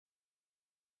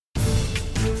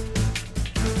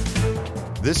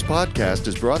This podcast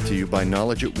is brought to you by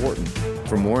Knowledge at Wharton.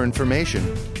 For more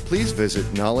information, please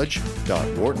visit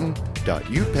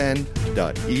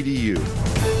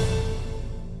knowledge.wharton.upenn.edu.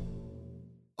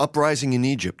 Uprising in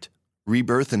Egypt,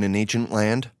 rebirth in an ancient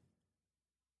land.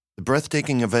 The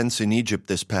breathtaking events in Egypt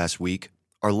this past week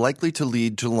are likely to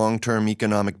lead to long-term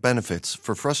economic benefits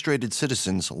for frustrated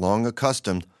citizens long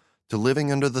accustomed to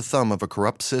living under the thumb of a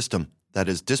corrupt system that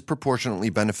has disproportionately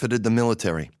benefited the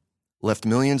military, left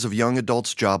millions of young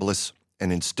adults jobless,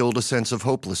 and instilled a sense of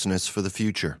hopelessness for the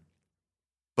future.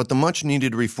 But the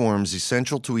much-needed reforms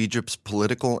essential to Egypt's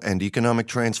political and economic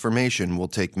transformation will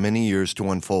take many years to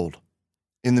unfold.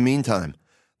 In the meantime,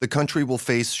 the country will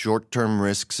face short-term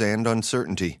risks and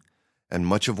uncertainty, and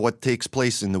much of what takes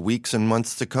place in the weeks and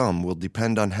months to come will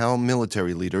depend on how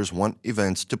military leaders want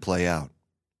events to play out.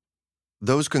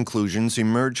 Those conclusions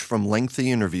emerge from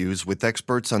lengthy interviews with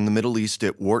experts on the Middle East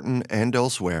at Wharton and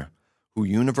elsewhere, who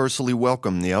universally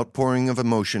welcome the outpouring of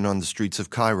emotion on the streets of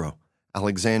Cairo,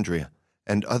 Alexandria,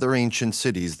 and other ancient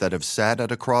cities that have sat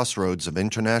at a crossroads of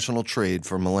international trade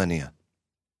for millennia.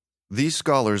 These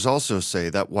scholars also say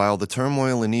that while the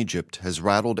turmoil in Egypt has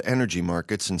rattled energy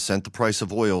markets and sent the price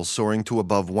of oil soaring to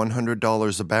above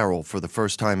 $100 a barrel for the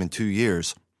first time in 2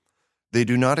 years, they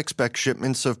do not expect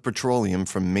shipments of petroleum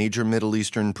from major Middle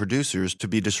Eastern producers to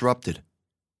be disrupted.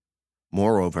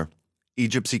 Moreover,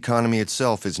 Egypt's economy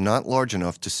itself is not large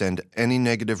enough to send any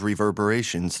negative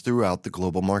reverberations throughout the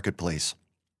global marketplace.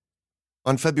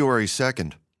 On February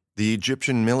 2nd, the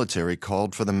Egyptian military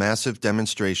called for the massive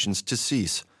demonstrations to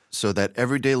cease so that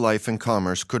everyday life and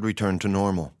commerce could return to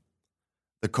normal.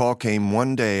 The call came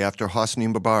one day after Hosni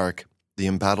Mubarak, the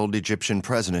embattled Egyptian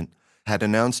president, had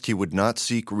announced he would not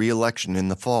seek re-election in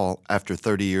the fall after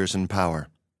 30 years in power.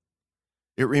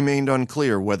 It remained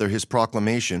unclear whether his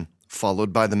proclamation,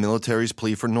 followed by the military's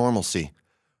plea for normalcy,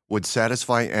 would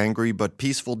satisfy angry but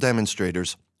peaceful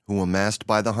demonstrators who amassed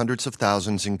by the hundreds of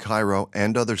thousands in Cairo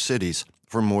and other cities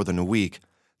for more than a week,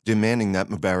 demanding that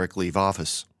Mubarak leave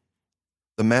office.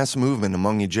 The mass movement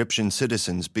among Egyptian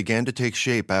citizens began to take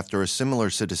shape after a similar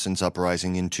citizens'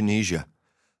 uprising in Tunisia,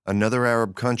 another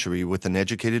Arab country with an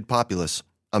educated populace,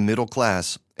 a middle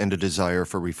class, and a desire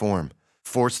for reform,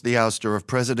 forced the ouster of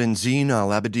President Zine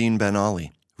al-Abidine Ben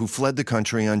Ali, who fled the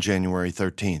country on January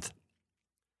 13th.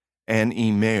 Anne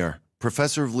E. Mayer,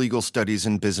 professor of legal studies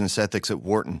and business ethics at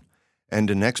Wharton, and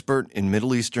an expert in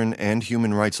Middle Eastern and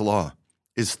human rights law,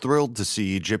 is thrilled to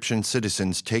see Egyptian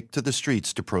citizens take to the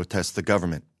streets to protest the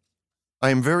government. I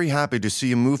am very happy to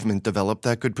see a movement develop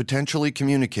that could potentially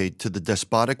communicate to the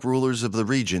despotic rulers of the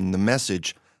region the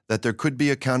message that there could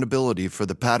be accountability for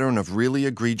the pattern of really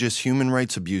egregious human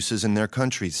rights abuses in their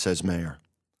countries, says Mayer.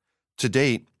 To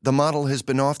date, the model has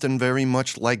been often very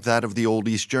much like that of the old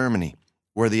East Germany,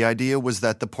 where the idea was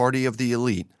that the party of the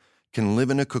elite can live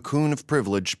in a cocoon of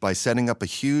privilege by setting up a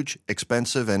huge,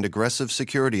 expensive, and aggressive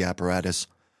security apparatus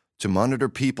to monitor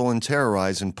people and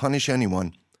terrorize and punish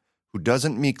anyone who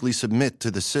doesn't meekly submit to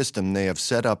the system they have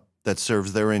set up that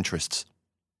serves their interests.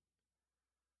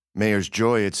 Mayer's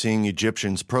joy at seeing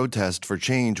Egyptians protest for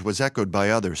change was echoed by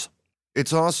others.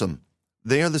 It's awesome.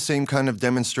 They are the same kind of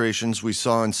demonstrations we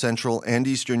saw in Central and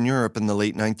Eastern Europe in the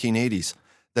late 1980s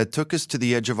that took us to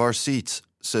the edge of our seats,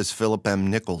 says Philip M.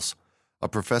 Nichols, a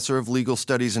professor of legal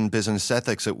studies and business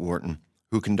ethics at Wharton,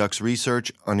 who conducts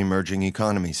research on emerging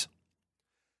economies.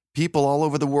 People all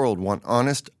over the world want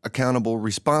honest, accountable,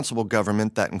 responsible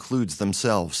government that includes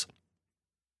themselves.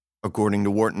 According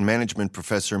to Wharton management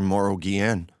professor Mauro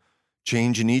Guillen,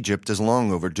 change in Egypt is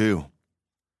long overdue.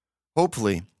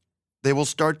 Hopefully, they will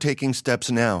start taking steps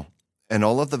now, and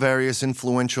all of the various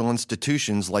influential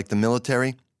institutions like the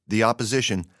military, the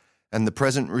opposition, and the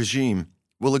present regime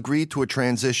will agree to a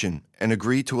transition and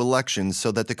agree to elections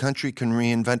so that the country can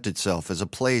reinvent itself as a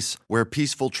place where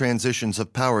peaceful transitions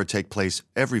of power take place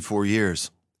every 4 years.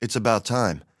 It's about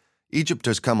time. Egypt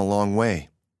has come a long way.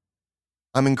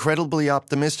 I'm incredibly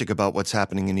optimistic about what's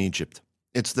happening in Egypt.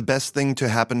 It's the best thing to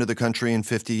happen to the country in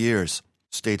 50 years,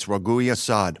 states Ragoui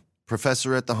Assad,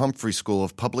 professor at the Humphrey School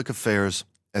of Public Affairs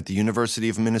at the University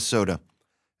of Minnesota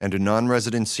and a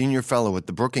non-resident senior fellow at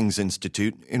the Brookings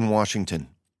Institute in Washington.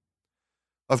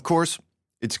 Of course,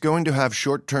 it's going to have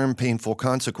short-term painful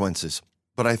consequences,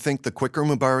 but I think the quicker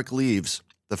Mubarak leaves,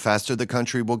 the faster the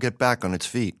country will get back on its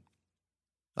feet.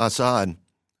 Assad,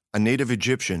 a native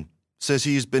Egyptian, says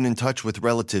he has been in touch with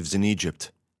relatives in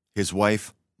Egypt. His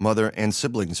wife, mother, and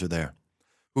siblings are there,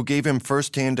 who gave him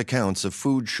first-hand accounts of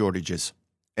food shortages,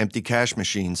 empty cash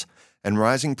machines, and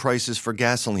rising prices for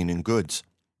gasoline and goods,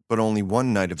 but only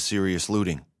one night of serious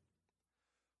looting.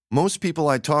 Most people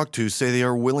I talk to say they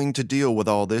are willing to deal with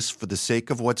all this for the sake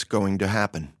of what's going to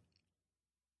happen.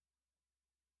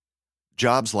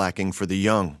 jobs lacking for the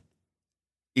young.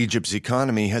 Egypt's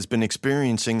economy has been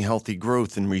experiencing healthy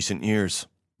growth in recent years,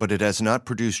 but it has not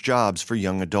produced jobs for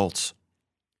young adults.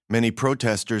 Many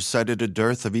protesters cited a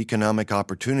dearth of economic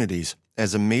opportunities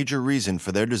as a major reason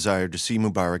for their desire to see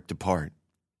Mubarak depart.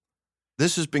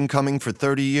 This has been coming for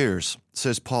 30 years,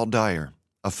 says Paul Dyer,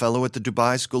 a fellow at the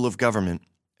Dubai School of Government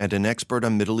and an expert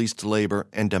on Middle East labor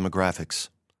and demographics.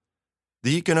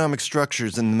 The economic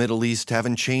structures in the Middle East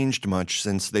haven't changed much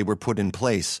since they were put in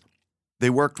place.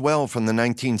 They worked well from the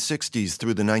 1960s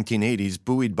through the 1980s,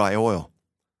 buoyed by oil.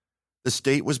 The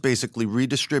state was basically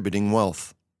redistributing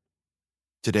wealth.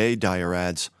 Today, Dyer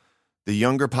adds, the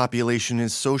younger population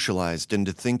is socialized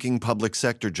into thinking public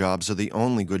sector jobs are the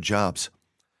only good jobs.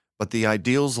 But the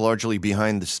ideals largely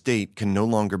behind the state can no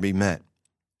longer be met.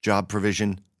 Job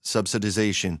provision,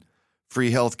 subsidization,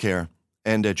 free health care,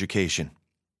 and education.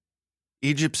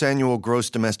 Egypt's annual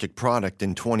gross domestic product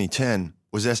in 2010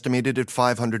 was estimated at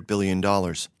 $500 billion,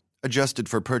 adjusted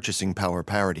for purchasing power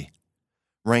parity,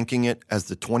 ranking it as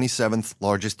the 27th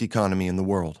largest economy in the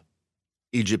world.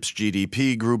 Egypt's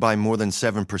GDP grew by more than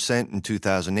 7% in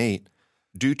 2008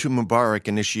 due to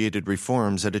Mubarak-initiated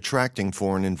reforms at attracting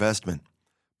foreign investment,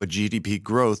 but GDP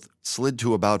growth slid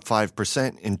to about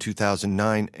 5% in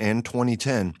 2009 and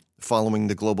 2010 following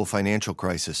the global financial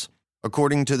crisis,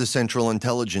 according to the Central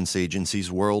Intelligence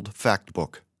Agency's World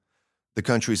Factbook. The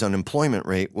country's unemployment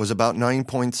rate was about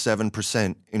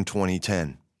 9.7% in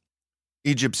 2010.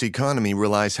 Egypt's economy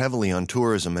relies heavily on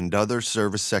tourism and other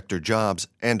service sector jobs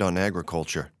and on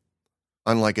agriculture.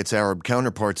 Unlike its Arab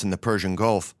counterparts in the Persian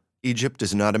Gulf, Egypt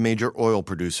is not a major oil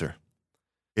producer.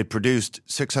 It produced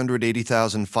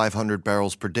 680,500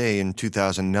 barrels per day in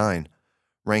 2009,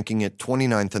 ranking it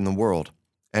 29th in the world,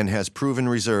 and has proven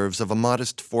reserves of a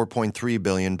modest 4.3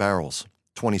 billion barrels,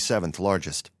 27th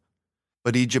largest.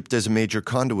 But Egypt is a major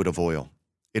conduit of oil.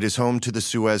 It is home to the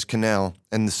Suez Canal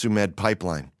and the Sumed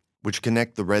Pipeline, which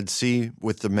connect the Red Sea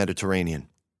with the Mediterranean.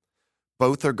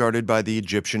 Both are guarded by the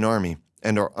Egyptian army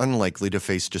and are unlikely to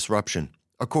face disruption,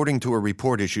 according to a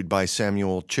report issued by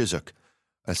Samuel Chisuk,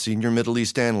 a senior Middle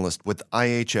East analyst with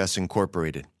IHS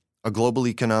Incorporated, a global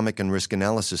economic and risk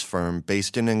analysis firm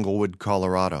based in Englewood,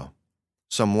 Colorado.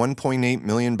 Some 1.8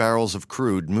 million barrels of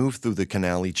crude move through the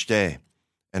canal each day,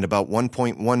 and about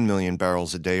 1.1 million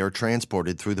barrels a day are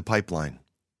transported through the pipeline.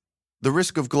 The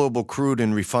risk of global crude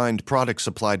and refined product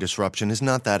supply disruption is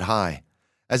not that high,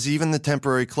 as even the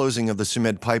temporary closing of the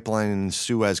Sumed Pipeline and the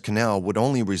Suez Canal would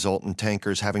only result in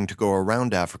tankers having to go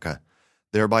around Africa,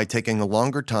 thereby taking a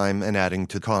longer time and adding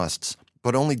to costs,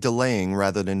 but only delaying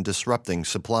rather than disrupting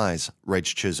supplies,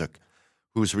 writes Chisuk,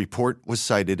 whose report was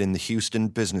cited in the Houston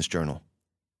Business Journal.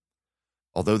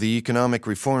 Although the economic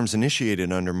reforms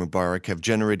initiated under Mubarak have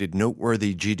generated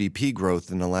noteworthy GDP growth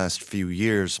in the last few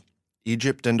years,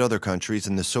 Egypt and other countries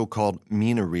in the so-called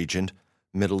MENA region,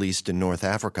 Middle East and North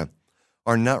Africa,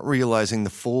 are not realizing the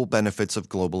full benefits of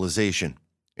globalization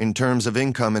in terms of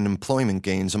income and employment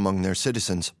gains among their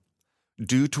citizens,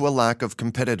 due to a lack of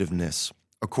competitiveness,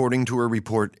 according to a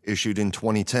report issued in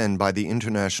 2010 by the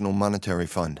International Monetary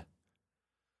Fund.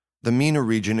 The MENA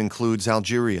region includes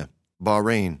Algeria,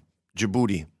 Bahrain,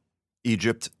 Djibouti,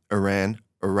 Egypt, Iran,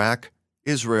 Iraq,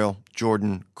 Israel,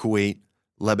 Jordan, Kuwait,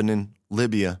 Lebanon,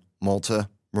 Libya, Malta,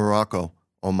 Morocco,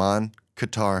 Oman,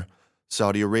 Qatar,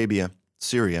 Saudi Arabia,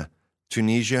 Syria,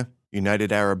 Tunisia,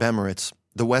 United Arab Emirates,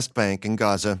 the West Bank and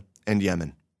Gaza, and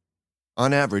Yemen.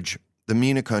 On average, the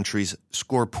MENA countries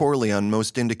score poorly on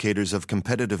most indicators of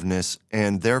competitiveness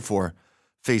and, therefore,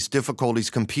 face difficulties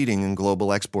competing in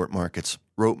global export markets,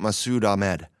 wrote Masoud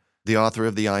Ahmed, the author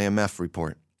of the IMF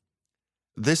report.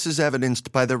 This is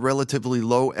evidenced by the relatively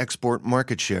low export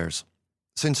market shares.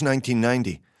 Since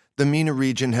 1990, the MENA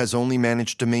region has only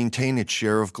managed to maintain its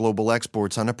share of global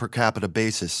exports on a per capita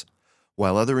basis,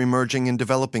 while other emerging and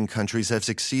developing countries have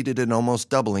succeeded in almost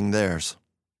doubling theirs.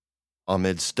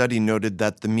 Ahmed's study noted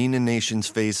that the MENA nations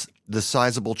face the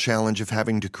sizable challenge of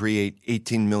having to create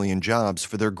 18 million jobs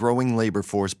for their growing labor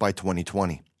force by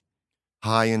 2020.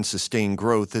 High and sustained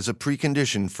growth is a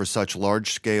precondition for such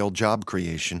large-scale job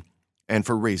creation and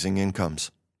for raising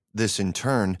incomes. This, in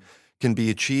turn, can be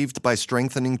achieved by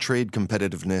strengthening trade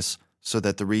competitiveness so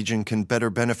that the region can better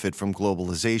benefit from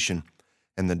globalization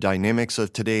and the dynamics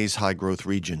of today's high-growth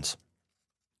regions.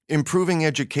 Improving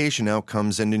education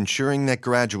outcomes and ensuring that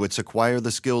graduates acquire the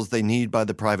skills they need by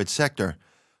the private sector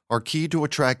are key to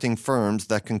attracting firms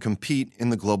that can compete in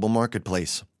the global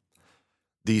marketplace.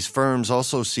 These firms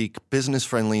also seek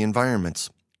business-friendly environments,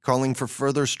 calling for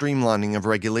further streamlining of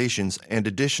regulations and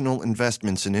additional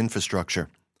investments in infrastructure,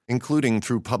 including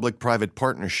through public-private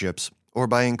partnerships or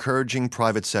by encouraging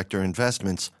private sector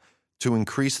investments to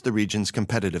increase the region's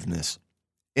competitiveness.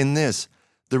 In this,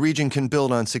 the region can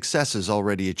build on successes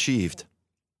already achieved.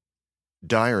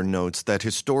 Dyer notes that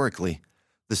historically,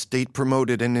 the state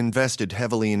promoted and invested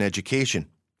heavily in education,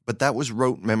 but that was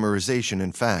rote memorization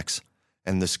and facts,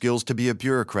 and the skills to be a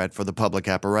bureaucrat for the public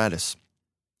apparatus.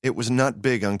 It was not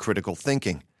big on critical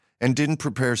thinking, and didn't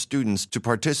prepare students to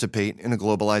participate in a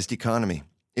globalized economy.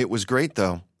 It was great,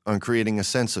 though, on creating a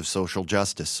sense of social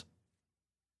justice.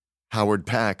 Howard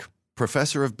Pack,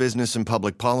 professor of business and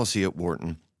public policy at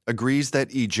Wharton, agrees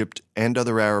that Egypt and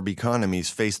other Arab economies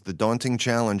faced the daunting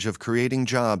challenge of creating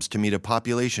jobs to meet a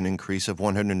population increase of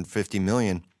 150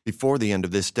 million before the end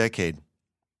of this decade.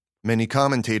 Many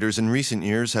commentators in recent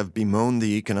years have bemoaned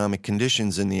the economic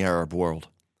conditions in the Arab world,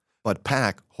 but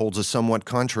Pack holds a somewhat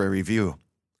contrary view.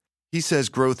 He says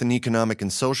growth in economic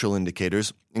and social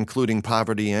indicators, including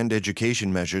poverty and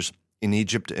education measures, in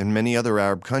Egypt and many other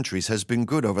Arab countries has been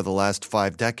good over the last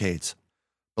 5 decades,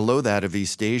 below that of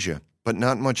East Asia, but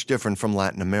not much different from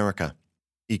Latin America.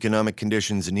 Economic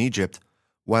conditions in Egypt,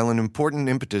 while an important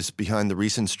impetus behind the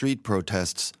recent street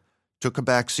protests, took a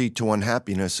backseat to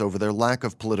unhappiness over their lack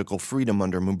of political freedom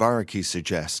under Mubarak, he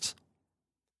suggests.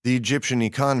 The Egyptian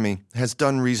economy has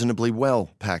done reasonably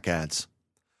well, Pack adds.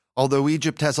 Although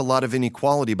Egypt has a lot of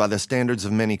inequality by the standards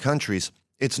of many countries,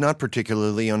 it's not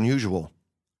particularly unusual.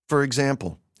 For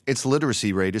example, its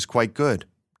literacy rate is quite good,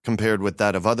 compared with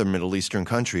that of other Middle Eastern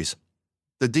countries.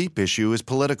 The deep issue is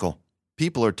political.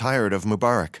 People are tired of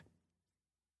Mubarak.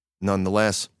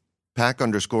 Nonetheless, Pack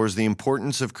underscores the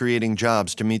importance of creating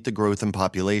jobs to meet the growth in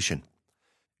population.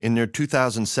 In their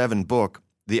 2007 book,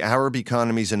 The Arab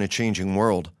Economies in a Changing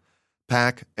World,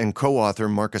 Pack and co-author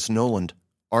Marcus Noland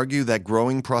argue that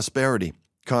growing prosperity,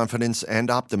 confidence,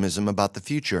 and optimism about the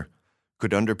future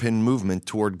could underpin movement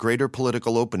toward greater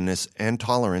political openness and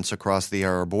tolerance across the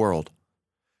Arab world.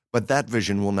 But that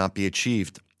vision will not be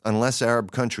achieved unless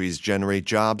Arab countries generate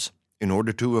jobs in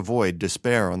order to avoid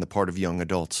despair on the part of young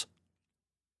adults.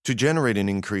 To generate an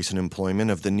increase in employment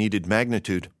of the needed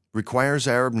magnitude requires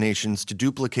Arab nations to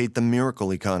duplicate the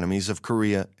miracle economies of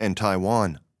Korea and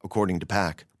Taiwan, according to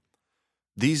Pack.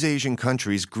 These Asian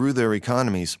countries grew their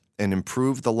economies and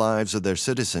improved the lives of their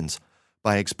citizens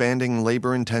by expanding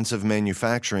labor-intensive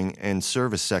manufacturing and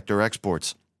service sector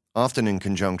exports, often in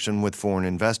conjunction with foreign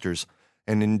investors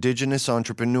and indigenous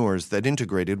entrepreneurs that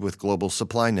integrated with global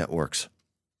supply networks.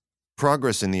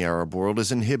 Progress in the Arab world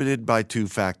is inhibited by 2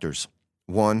 factors.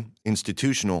 One,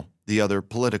 institutional, the other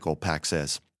political, Pack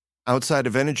says. Outside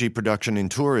of energy production and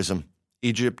tourism,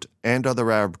 Egypt and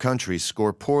other Arab countries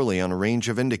score poorly on a range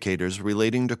of indicators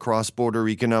relating to cross-border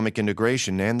economic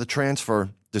integration and the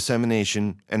transfer,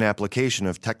 dissemination, and application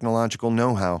of technological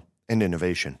know-how and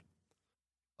innovation.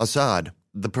 Assad,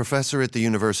 the professor at the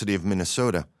University of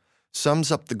Minnesota,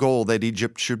 sums up the goal that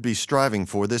Egypt should be striving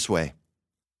for this way.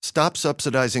 Stop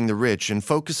subsidizing the rich and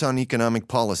focus on economic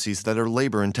policies that are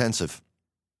labor-intensive.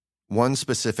 One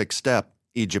specific step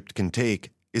Egypt can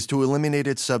take is to eliminate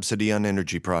its subsidy on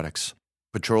energy products.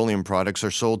 Petroleum products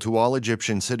are sold to all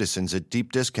Egyptian citizens at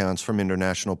deep discounts from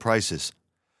international prices.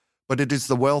 But it is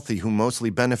the wealthy who mostly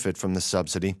benefit from the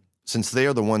subsidy, since they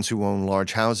are the ones who own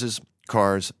large houses,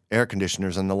 cars, air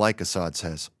conditioners, and the like, Assad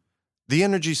says. The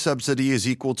energy subsidy is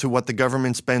equal to what the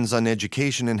government spends on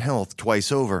education and health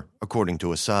twice over, according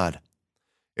to Assad.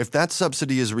 If that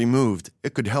subsidy is removed,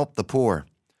 it could help the poor.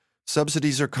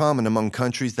 Subsidies are common among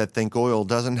countries that think oil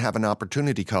doesn't have an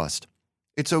opportunity cost.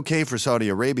 It's okay for Saudi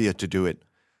Arabia to do it,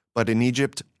 but in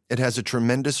Egypt, it has a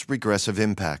tremendous regressive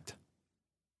impact.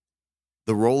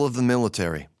 The role of the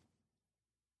military.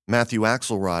 Matthew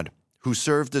Axelrod, who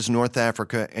served as North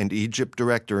Africa and Egypt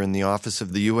director in the Office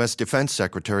of the U.S. Defense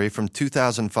Secretary from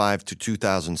 2005 to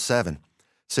 2007,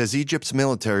 says Egypt's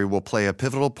military will play a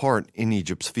pivotal part in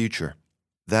Egypt's future.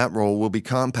 That role will be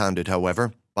compounded,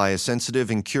 however, by a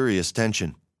sensitive and curious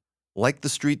tension. Like the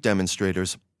street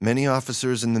demonstrators, many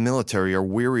officers in the military are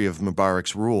weary of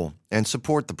Mubarak's rule and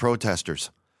support the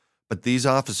protesters. But these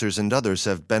officers and others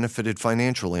have benefited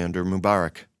financially under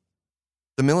Mubarak.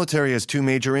 The military has 2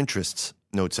 major interests,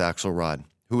 notes Axelrod,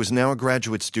 who is now a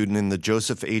graduate student in the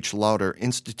Joseph H. Lauder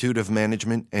Institute of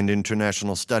Management and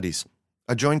International Studies,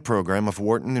 a joint program of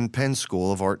Wharton and Penn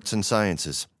School of Arts and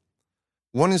Sciences.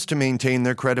 One is to maintain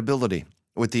their credibility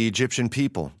with the Egyptian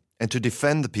people and to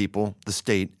defend the people, the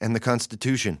state, and the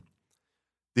Constitution.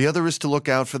 The other is to look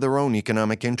out for their own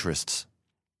economic interests.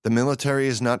 The military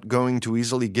is not going to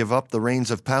easily give up the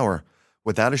reins of power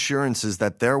without assurances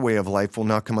that their way of life will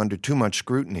not come under too much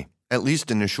scrutiny, at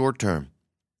least in the short term.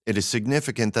 It is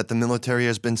significant that the military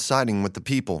has been siding with the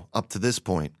people up to this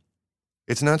point.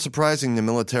 It's not surprising the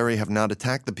military have not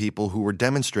attacked the people who were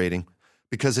demonstrating,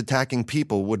 because attacking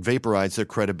people would vaporize their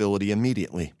credibility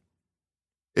immediately.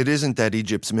 It isn't that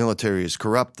Egypt's military is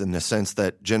corrupt in the sense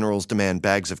that generals demand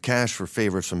bags of cash for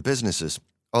favors from businesses,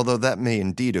 although that may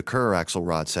indeed occur,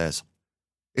 Axelrod says.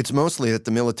 It's mostly that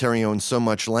the military owns so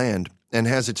much land and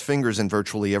has its fingers in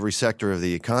virtually every sector of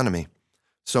the economy,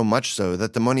 so much so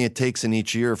that the money it takes in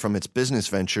each year from its business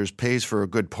ventures pays for a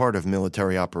good part of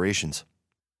military operations.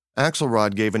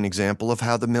 Axelrod gave an example of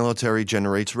how the military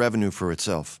generates revenue for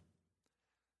itself.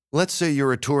 Let's say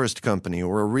you're a tourist company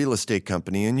or a real estate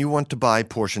company and you want to buy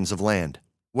portions of land.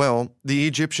 Well, the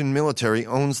Egyptian military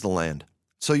owns the land,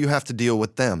 so you have to deal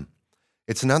with them.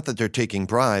 It's not that they're taking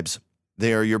bribes.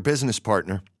 They are your business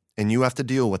partner, and you have to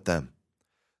deal with them.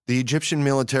 The Egyptian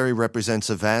military represents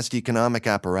a vast economic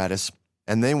apparatus,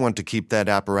 and they want to keep that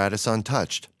apparatus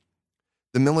untouched.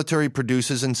 The military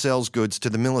produces and sells goods to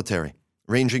the military,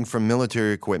 ranging from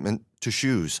military equipment to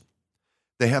shoes.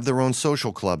 They have their own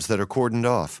social clubs that are cordoned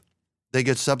off. They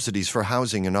get subsidies for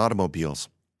housing and automobiles.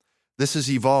 This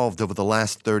has evolved over the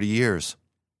last 30 years.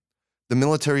 The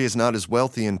military is not as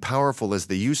wealthy and powerful as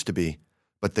they used to be,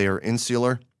 but they are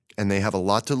insular, and they have a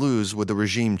lot to lose with the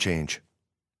regime change.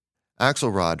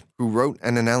 Axelrod, who wrote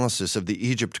an analysis of the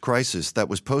Egypt crisis that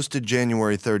was posted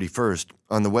January 31st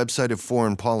on the website of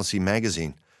Foreign Policy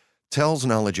magazine, tells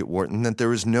Knowledge at Wharton that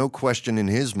there is no question in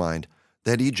his mind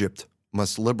that Egypt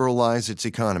must liberalize its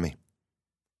economy.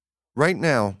 Right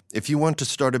now, if you want to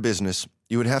start a business,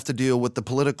 you would have to deal with the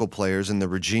political players in the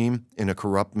regime in a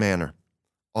corrupt manner.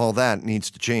 All that needs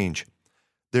to change.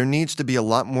 There needs to be a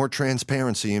lot more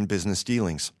transparency in business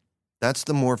dealings. That's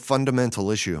the more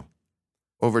fundamental issue.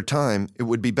 Over time, it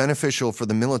would be beneficial for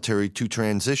the military to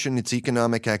transition its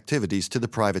economic activities to the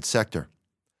private sector.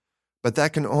 But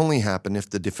that can only happen if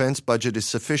the defense budget is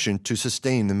sufficient to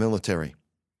sustain the military.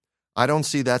 I don't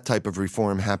see that type of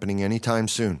reform happening anytime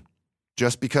soon.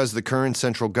 Just because the current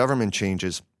central government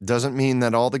changes doesn't mean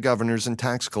that all the governors and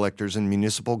tax collectors in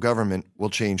municipal government will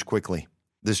change quickly.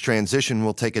 This transition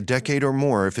will take a decade or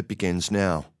more if it begins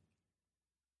now.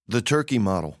 The Turkey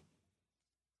Model.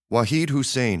 Wahid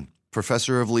Hussein,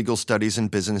 professor of legal studies and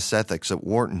business ethics at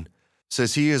Wharton,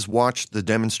 says he has watched the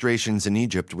demonstrations in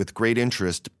Egypt with great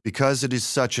interest because it is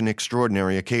such an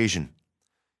extraordinary occasion.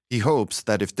 He hopes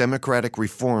that if democratic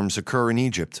reforms occur in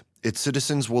Egypt, its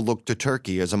citizens will look to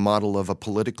Turkey as a model of a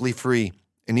politically free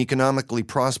and economically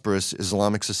prosperous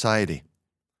Islamic society.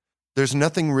 There's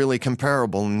nothing really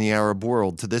comparable in the Arab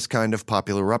world to this kind of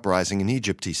popular uprising in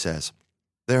Egypt, he says.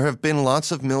 There have been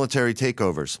lots of military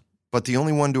takeovers, but the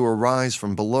only one to arise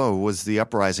from below was the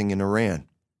uprising in Iran.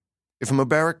 If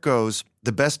Mubarak goes,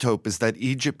 the best hope is that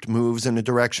Egypt moves in a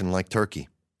direction like Turkey.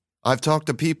 I've talked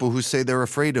to people who say they're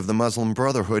afraid of the Muslim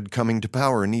Brotherhood coming to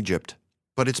power in Egypt,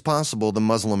 but it's possible the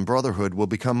Muslim Brotherhood will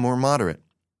become more moderate.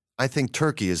 I think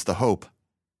Turkey is the hope.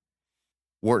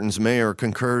 Wharton's mayor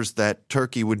concurs that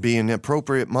Turkey would be an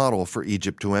appropriate model for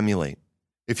Egypt to emulate.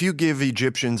 If you give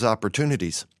Egyptians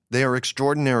opportunities, they are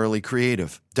extraordinarily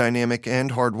creative, dynamic,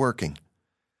 and hardworking.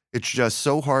 It's just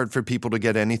so hard for people to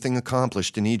get anything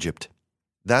accomplished in Egypt.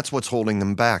 That's what's holding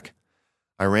them back.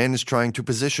 Iran is trying to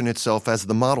position itself as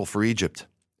the model for Egypt,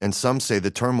 and some say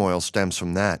the turmoil stems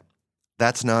from that.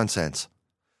 That's nonsense.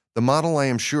 The model, I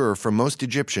am sure, for most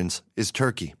Egyptians is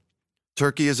Turkey.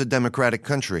 Turkey is a democratic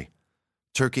country.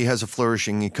 Turkey has a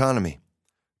flourishing economy.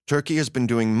 Turkey has been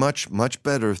doing much, much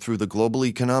better through the global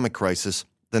economic crisis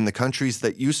than the countries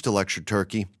that used to lecture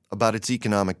Turkey about its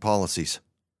economic policies.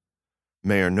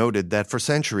 Mayer noted that for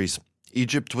centuries,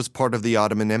 Egypt was part of the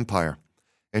Ottoman Empire,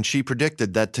 and she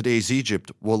predicted that today's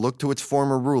Egypt will look to its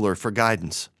former ruler for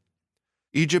guidance.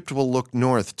 Egypt will look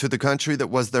north to the country that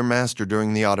was their master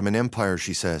during the Ottoman Empire,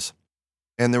 she says.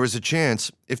 And there is a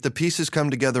chance, if the pieces come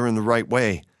together in the right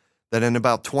way, that in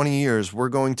about 20 years we're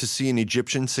going to see an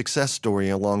Egyptian success story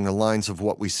along the lines of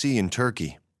what we see in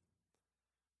Turkey.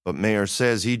 But Mayer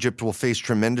says Egypt will face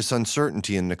tremendous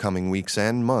uncertainty in the coming weeks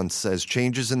and months as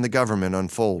changes in the government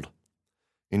unfold.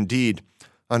 Indeed,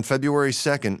 on February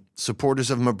 2nd, supporters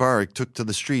of Mubarak took to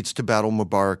the streets to battle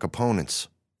Mubarak opponents.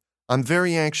 I'm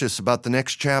very anxious about the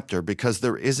next chapter because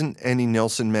there isn't any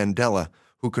Nelson Mandela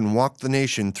who can walk the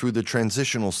nation through the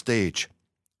transitional stage.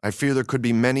 I fear there could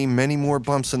be many, many more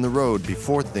bumps in the road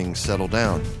before things settle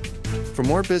down. For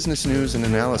more business news and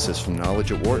analysis from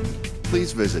Knowledge at Wharton,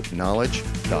 please visit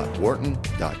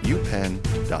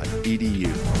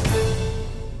knowledge.wharton.upenn.edu.